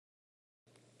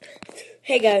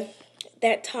Hey guys,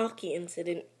 that talkie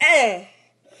incident. I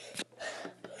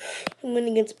went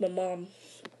against my mom.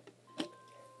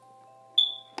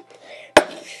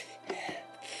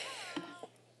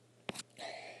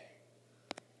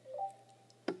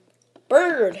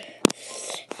 Bird.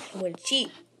 I'm gonna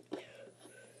cheat.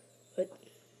 But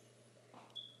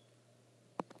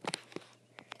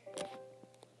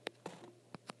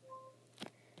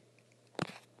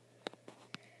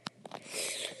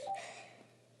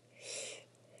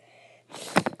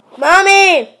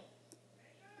Mommy!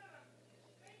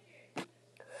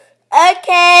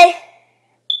 Okay.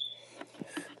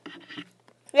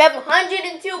 We have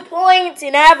 102 points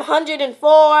and I have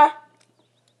 104.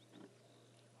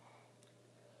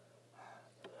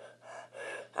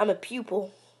 I'm a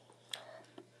pupil.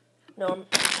 No,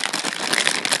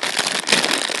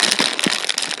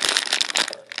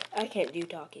 I can't do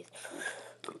talkies.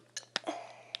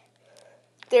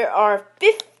 There are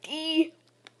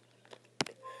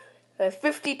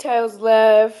 50 tiles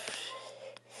left.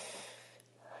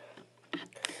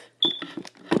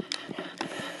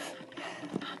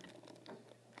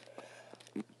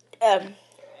 Um,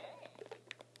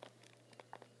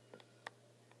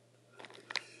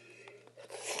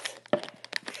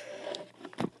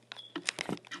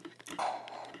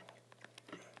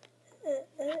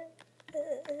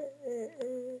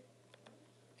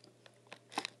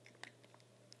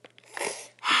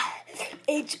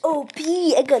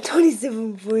 H-O-P, I got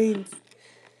 27 points.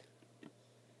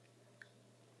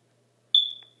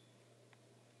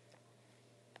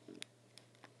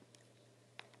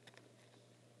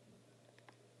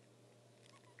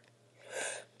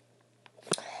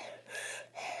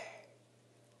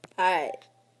 Alright.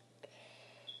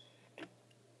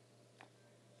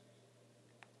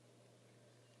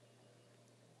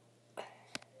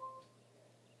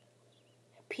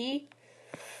 P.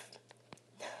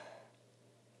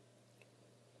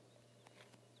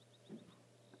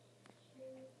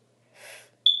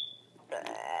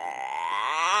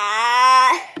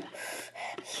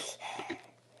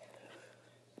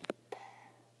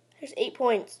 There's 8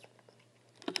 points.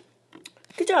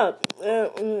 Good job.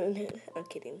 I'm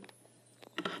kidding.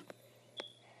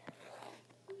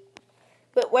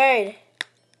 But word.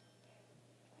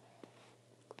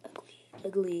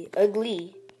 Ugly. Ugly.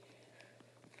 Ugly.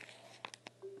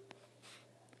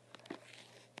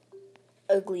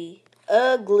 Ugly.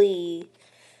 Ugly.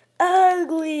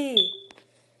 Ugly.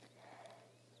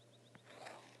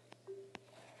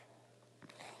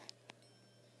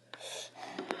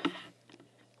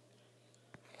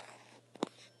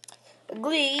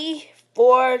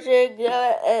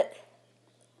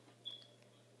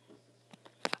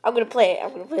 I'm gonna play it.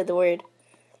 I'm gonna play the word.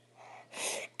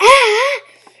 Ah!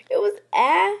 It was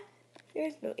ah.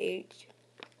 There's no H.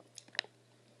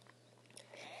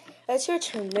 That's your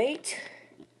turn, mate.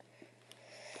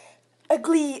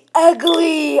 Ugly,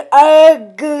 ugly,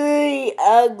 ugly,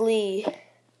 ugly.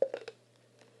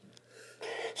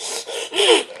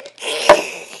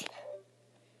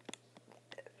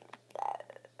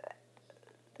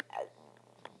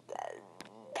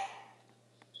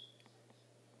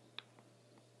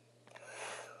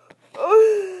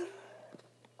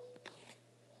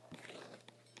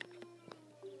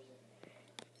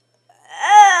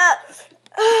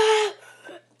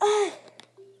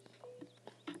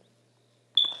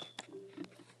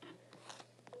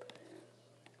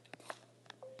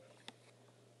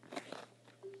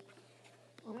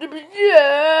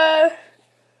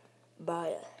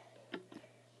 Bye.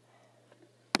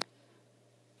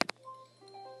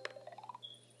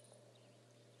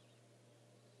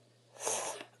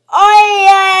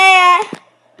 Oh yeah!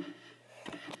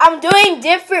 I'm doing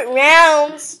different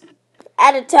rounds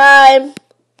at a time.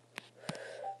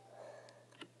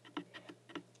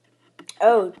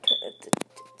 Oh.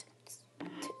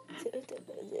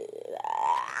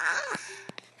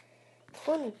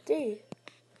 23.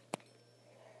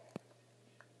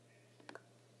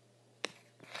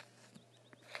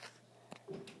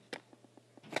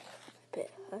 Bit,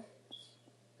 huh?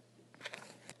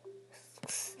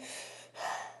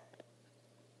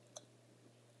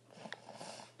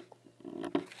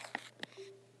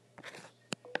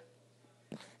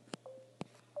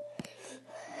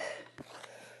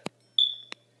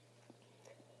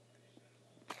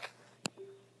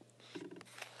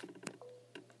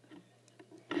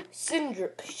 Syndrome.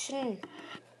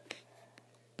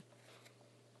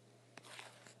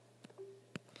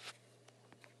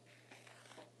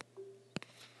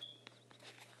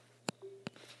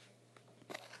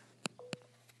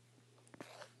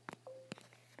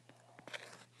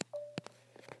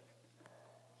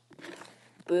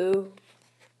 Boo.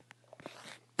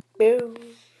 Boom.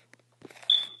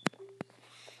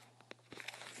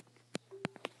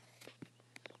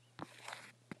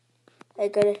 I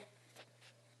got it.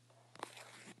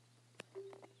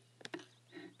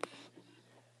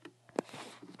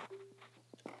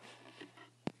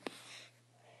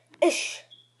 Ish.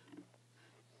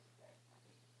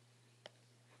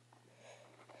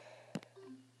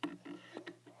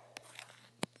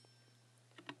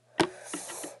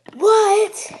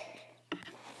 What?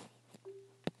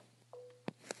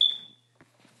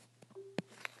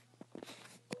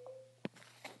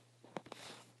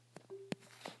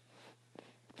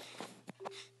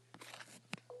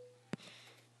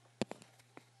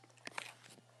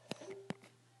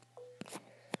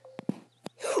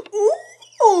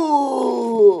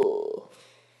 Ooh.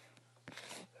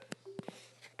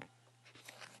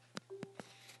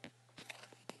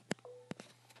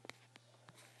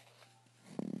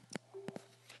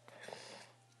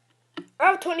 I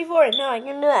have 24. No, I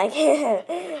can do it. I can't.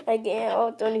 I can't.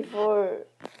 Oh, 24.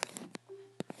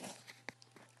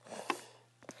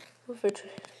 For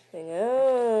something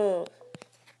else.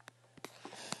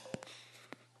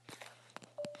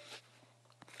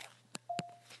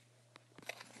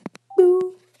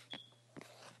 Boo.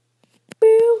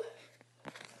 Boo.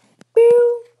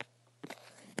 Boo.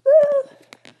 Boo.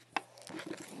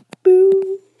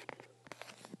 Boo.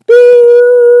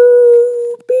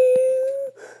 Boo. Boo.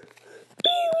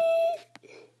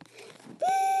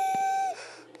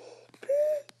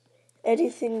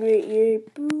 Anything right here.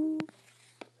 Boo.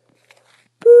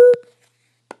 Boo.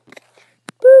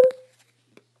 Boo. Boo.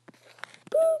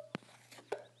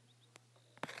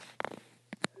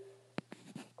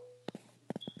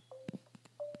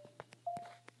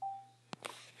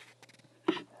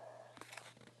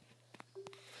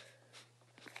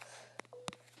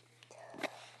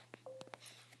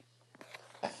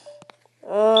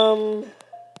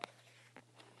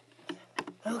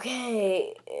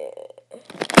 Okay.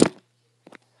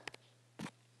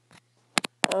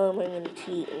 I'm gonna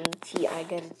cheat. I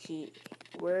gotta cheat.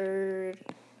 Word.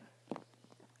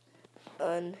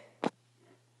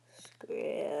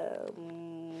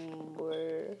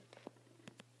 Unscrambler.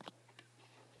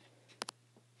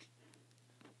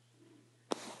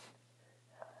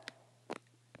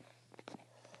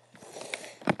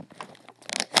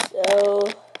 So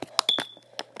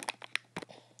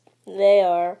they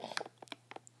are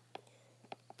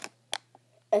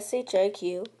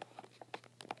SHIQ,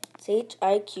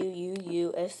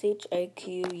 SHIQUU,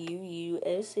 SHIQUU,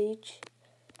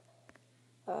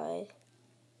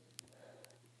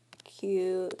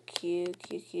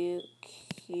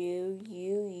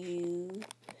 SHIQQQQQU,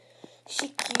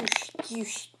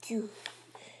 SHIQ,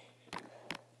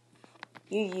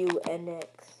 UUNX,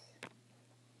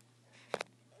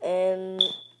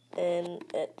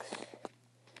 NNX.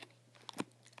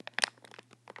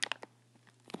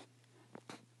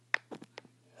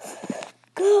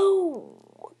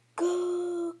 Go!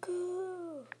 Go!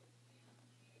 Go!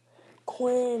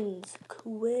 Quins.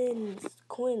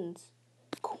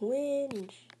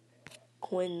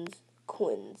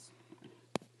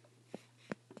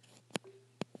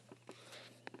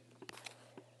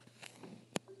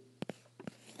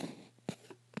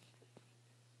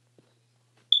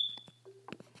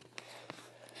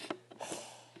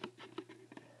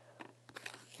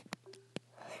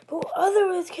 But what other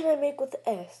words can I make with the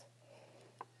S?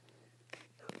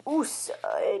 Ooh,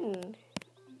 son.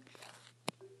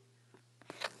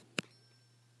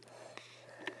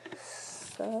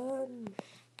 Son.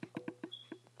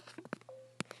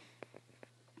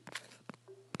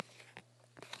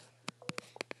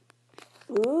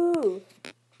 Ooh.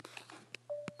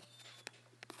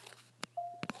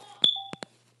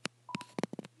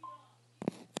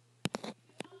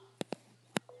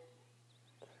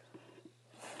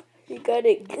 You got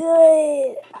it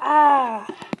good. Ah.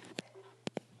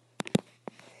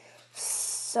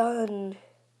 Son.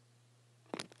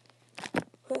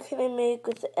 What can I make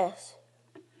with the S?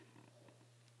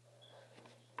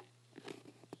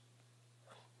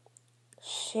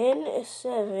 Shin is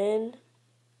 7.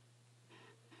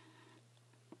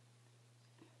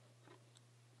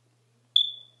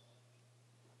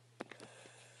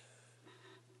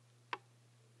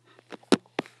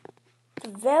 The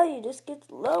value just gets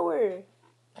lower.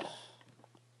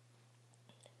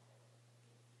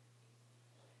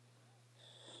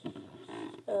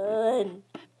 Son.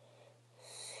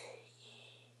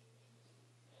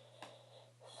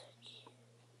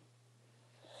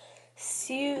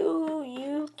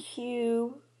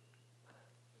 SUQ.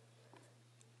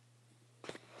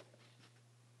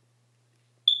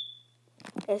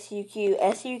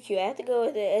 SUQ. I have to go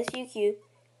with it. SUQ.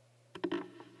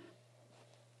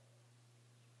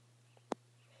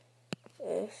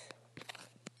 S.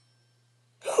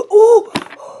 Oh!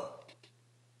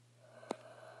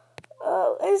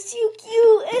 Oh,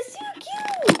 S-U-Q,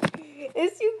 S-U-Q,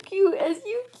 S-U-Q,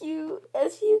 S-U-Q,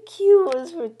 S-U-Q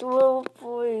was for 12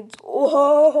 points.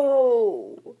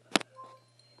 Whoa!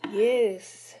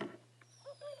 Yes.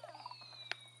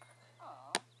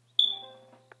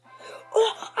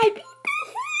 Oh,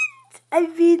 I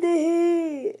beat the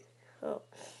hit. Oh.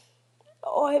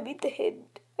 Oh, I beat the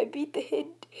hit. I beat the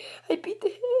hit. I beat the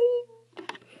hit.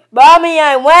 Mommy,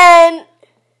 I win.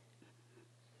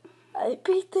 I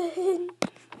beat the hit.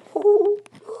 Oh.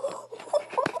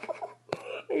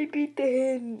 I beat the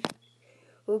hit.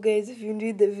 Well, guys, if you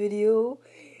enjoyed the video,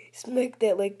 smack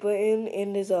that like button,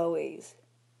 and as always,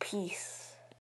 peace.